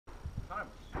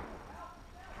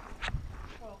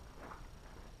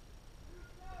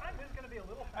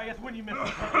I guess when you miss the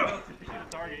target, you shoot a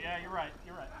target. Yeah, you're right.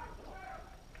 You're right.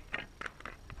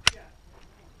 Yeah.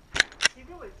 He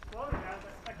really exploded out of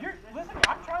that. Listen,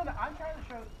 I'm trying to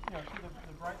show, you know, see the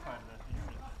bright side of this. And you're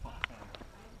just fucking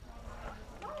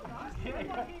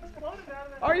he exploded out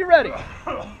of that. Are you ready?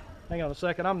 Hang on a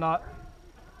second. I'm not.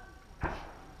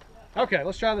 Okay,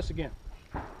 let's try this again.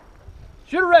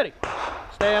 Shooter ready.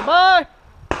 Stand by.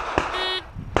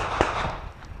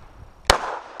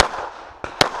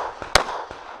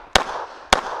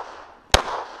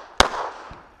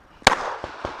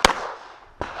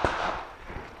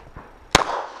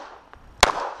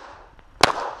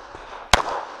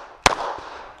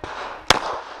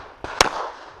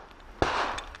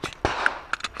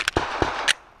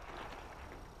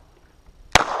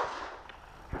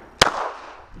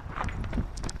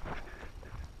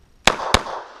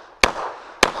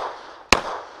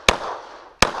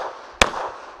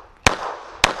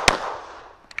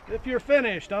 If you're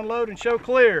finished, unload and show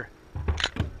clear.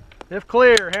 If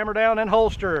clear, hammer down and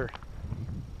holster.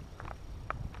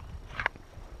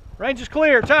 Range is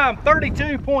clear. Time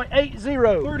 32.80.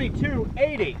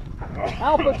 3280.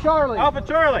 Alpha Charlie. Alpha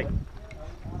Charlie.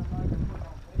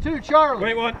 2 Charlie.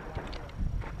 Wait, one.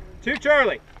 2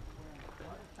 Charlie.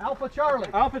 Alpha Charlie.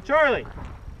 Alpha Charlie.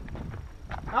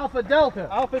 Alpha Delta.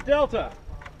 Alpha Delta.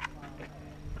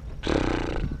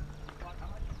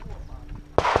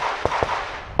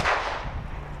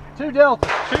 2 Delta.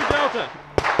 2 Delta.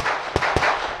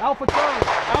 Alpha Charlie.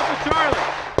 Alpha Charlie.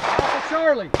 Alpha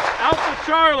Charlie. Alpha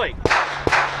Charlie.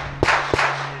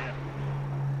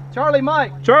 Charlie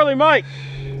Mike. Charlie Mike.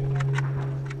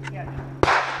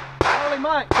 Charlie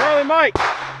Mike. Charlie Mike. 2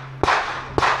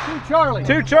 Charlie.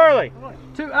 2 Charlie.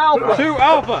 2 Alpha. 2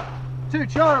 Alpha. 2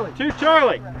 Charlie. 2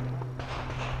 Charlie.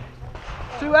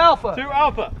 2 Alpha. 2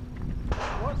 Alpha.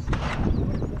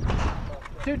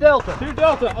 2 Delta. 2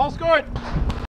 Delta. All scored.